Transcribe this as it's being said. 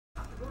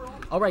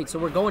Alright, so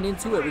we're going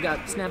into it. We got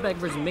SnapBack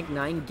versus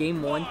Mik9,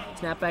 game 1.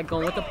 SnapBack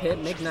going with the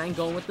pit, Mik9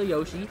 going with the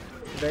Yoshi.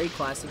 Very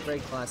classic, very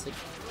classic.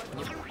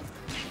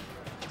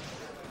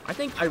 I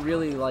think I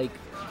really like,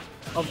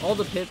 of all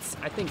the pits,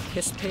 I think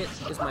Piss Pit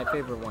is my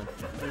favorite one.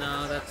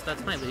 No,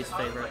 that's my least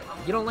favorite.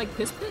 You don't like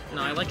Piss Pit?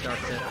 No, I like Dark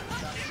Pit.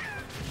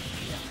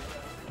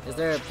 Is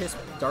there a Piss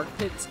Dark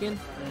Pit skin?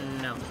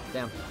 No.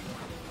 Damn.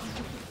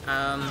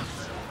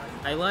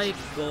 I like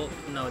Gold.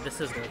 No,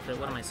 this is Gold Pit.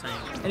 What am I saying?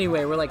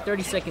 Anyway, we're like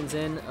 30 seconds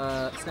in.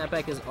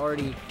 SnapBack has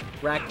already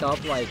racked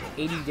up like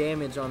 80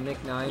 damage on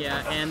Mik9.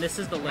 Yeah, and this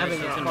is the ledge.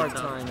 Having a hard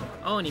time.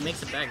 Oh, and he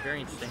makes it back.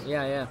 Very interesting.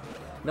 Yeah, yeah.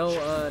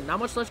 No, not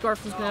much ledge guard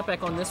from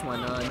SnapBack on this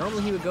one.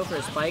 Normally he would go for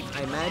a spike.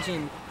 I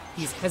imagine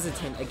he's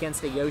hesitant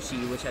against a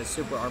Yoshi, which has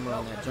super armor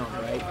on that jump,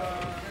 right?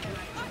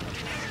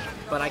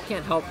 But I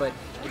can't help but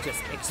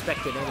just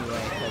expect it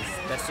anyway, because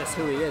that's just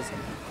who he is.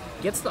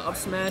 Gets the up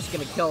smash,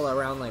 gonna kill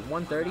around like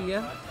 130,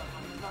 yeah?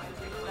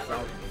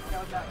 So,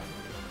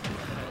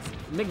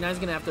 Mik9's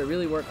gonna have to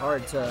really work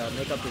hard to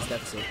make up this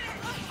deficit.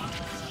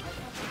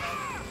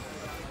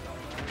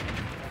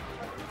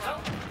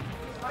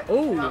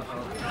 Oh,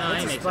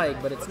 that's a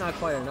spike, but it's not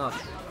quite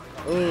enough.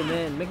 Oh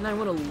man, Mik9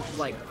 went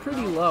like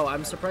pretty low.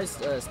 I'm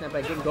surprised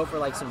SnapBack didn't go for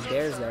like some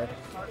dares there,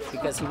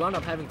 because he wound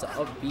up having to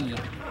up B,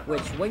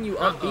 which when you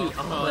up B,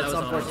 that's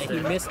unfortunate. He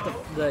missed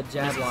the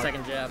jab lock.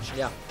 Second jab.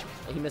 Yeah,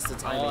 he missed the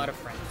timing. All out of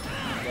frame.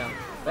 Yeah,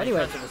 but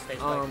anyway,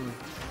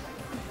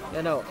 yeah,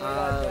 no,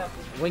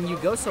 when you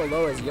go so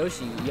low as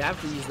Yoshi, you have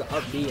to use the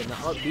up B, and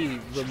the up B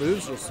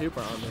removes your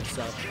super armor,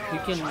 so you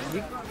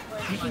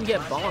can get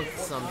bonked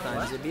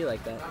sometimes. It'd be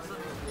like that.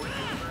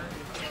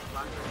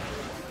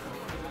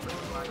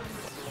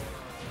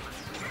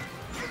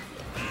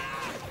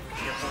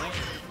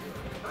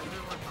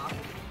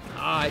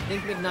 I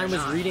think Mik9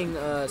 was reading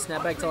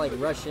SnapBack to like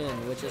rush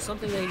in, which is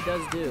something that he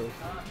does do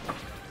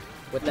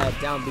with that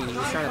down B. He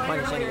was trying to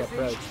punish any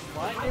approach,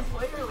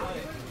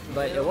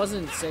 but it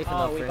wasn't safe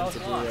enough for him to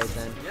do right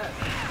then.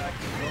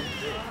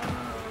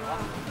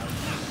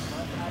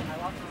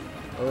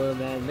 Oh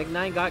man,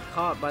 Mik9 got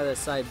caught by the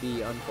side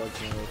B,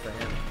 unfortunately for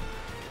him.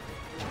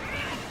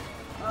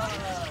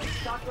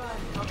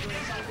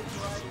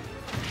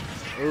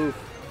 Oof.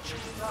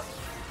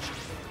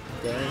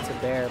 Daring to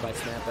bear by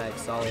SnapBack,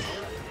 solid.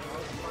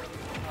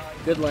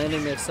 Good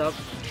landing mix-up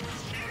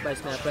by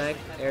SnapBack,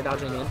 air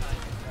dodging in.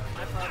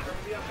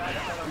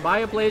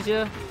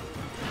 Bioplasia.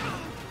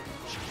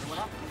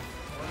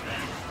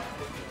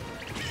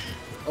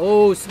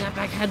 Oh,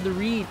 SnapBack had the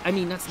read. I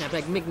mean, not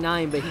SnapBack,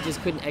 Mik9, but he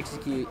just couldn't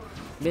execute.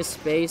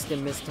 Misspaced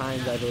and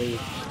mistimed, I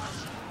believe.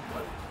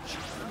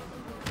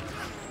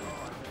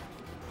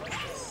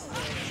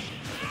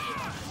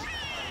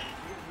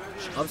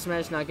 Up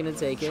smash not gonna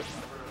take it.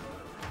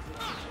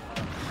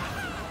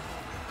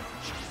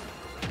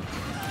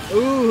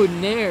 Ooh,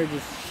 Nair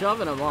just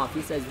shoving him off.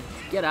 He says,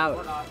 get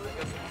out.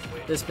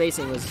 The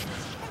spacing was,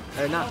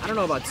 or not, I don't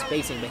know about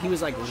spacing, but he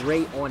was like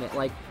right on it.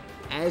 Like,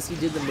 as he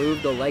did the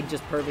move, the leg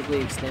just perfectly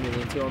extended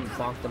into him and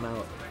bonked him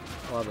out.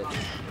 Love it.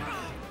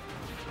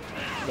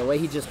 The way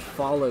he just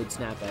followed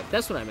SnapBack.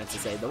 That's what I meant to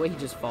say. The way he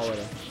just followed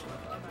him.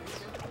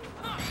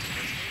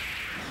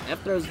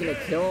 F throw's gonna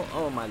kill.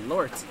 Oh my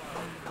lord.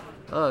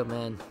 Oh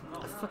man.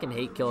 I fucking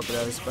hate kill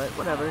throws, but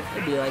whatever.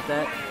 It'd be like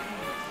that.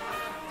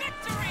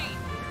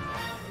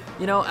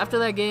 You know, after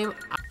that game,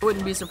 I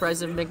wouldn't be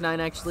surprised if Mik9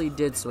 actually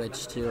did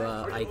switch to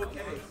Ike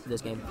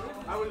this game.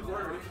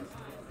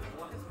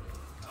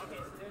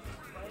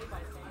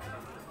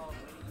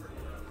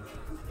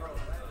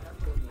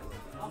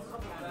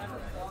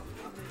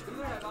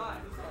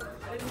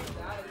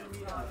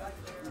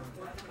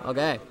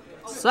 Okay,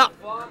 so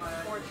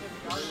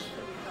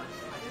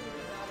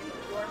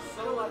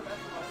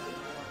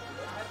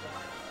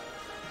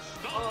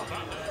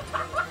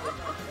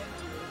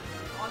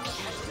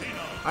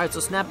alright, so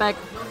SnapBack.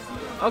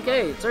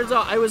 Okay, turns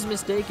out I was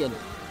mistaken.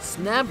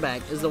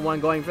 SnapBack is the one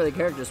going for the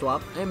character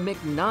swap, and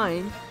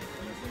Mik9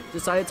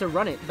 decided to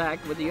run it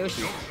back with the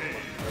Yoshi.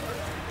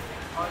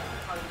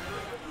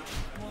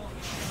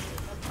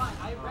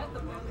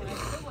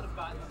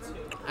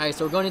 Alright,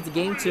 so we're going into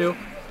game 2.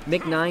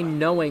 Mik9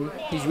 knowing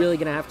he's really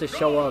going to have to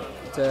show up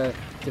to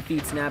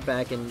defeat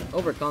SnapBack and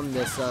overcome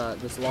this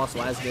this loss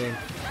last game.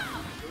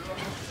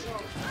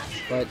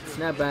 But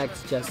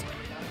SnapBack's just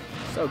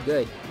so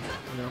good,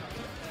 you know.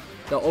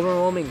 The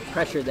overwhelming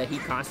pressure that he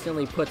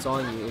constantly puts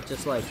on you, it's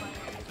just like,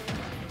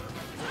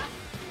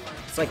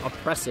 it's like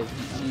oppressive.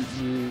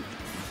 You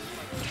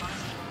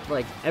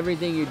like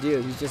everything you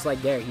do, he's just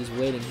like there, he's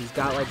waiting, he's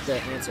got like the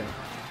answer.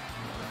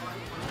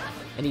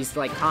 And he's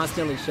like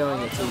constantly showing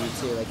it to you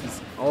too, like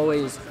he's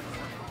always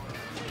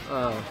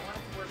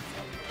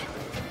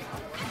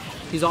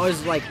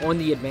like on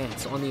the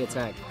advance, on the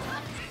attack.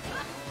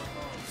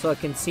 So it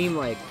can seem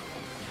like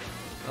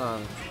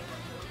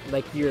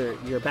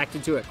you're backed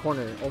into a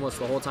corner almost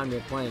the whole time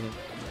you're playing.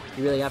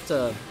 You really have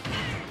to,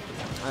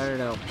 I don't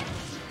know,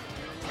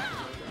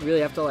 you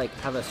really have to like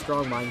have a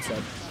strong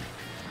mindset.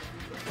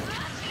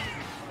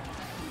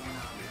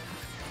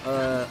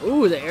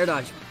 Ooh, the air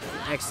dodge.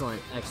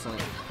 Excellent,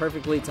 excellent.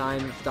 Perfectly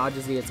timed.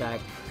 Dodges the attack.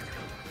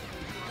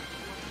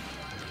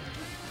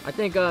 I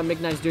think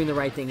Mik9's doing the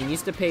right thing. He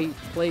needs to play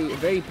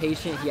very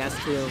patient. He has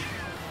to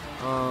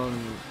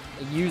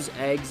use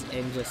eggs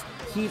and just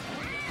keep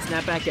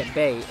SnapBack at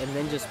bay, and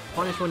then just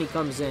punish when he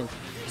comes in.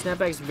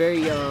 SnapBack's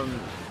very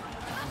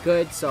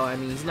good, so I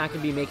mean he's not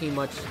going to be making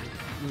much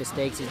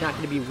mistakes. He's not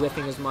going to be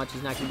whiffing as much.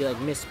 He's not going to be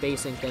like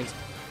misspacing things.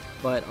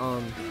 But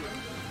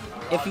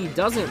if he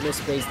doesn't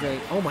misspace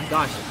things, oh my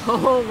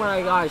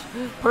gosh,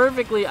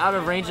 perfectly out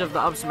of range of the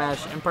up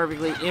smash and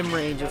perfectly in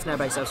range of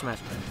SnapBack's up smash.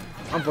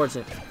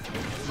 Unfortunate.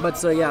 But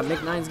so yeah,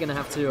 Mik9's going to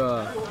have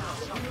to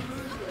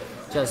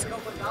just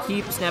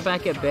keep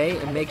SnapBack at bay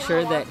and make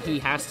sure that he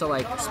has to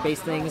like space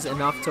things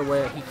enough to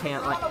where he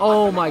can't like,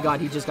 oh my god,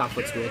 he just got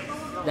footstool.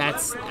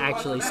 That's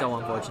actually so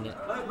unfortunate.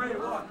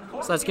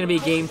 So that's going to be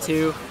game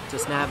 2 to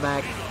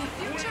SnapBack.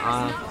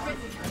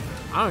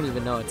 I don't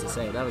even know what to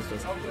say.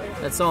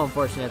 That's so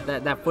unfortunate.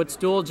 That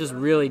footstool just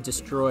really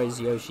destroys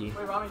Yoshi.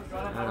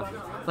 I don't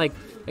know. Like,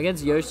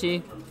 against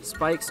Yoshi,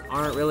 spikes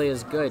aren't really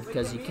as good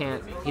because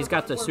he's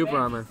got the super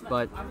armor,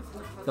 but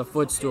the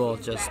footstool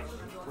just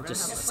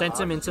sends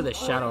him into the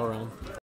shadow realm.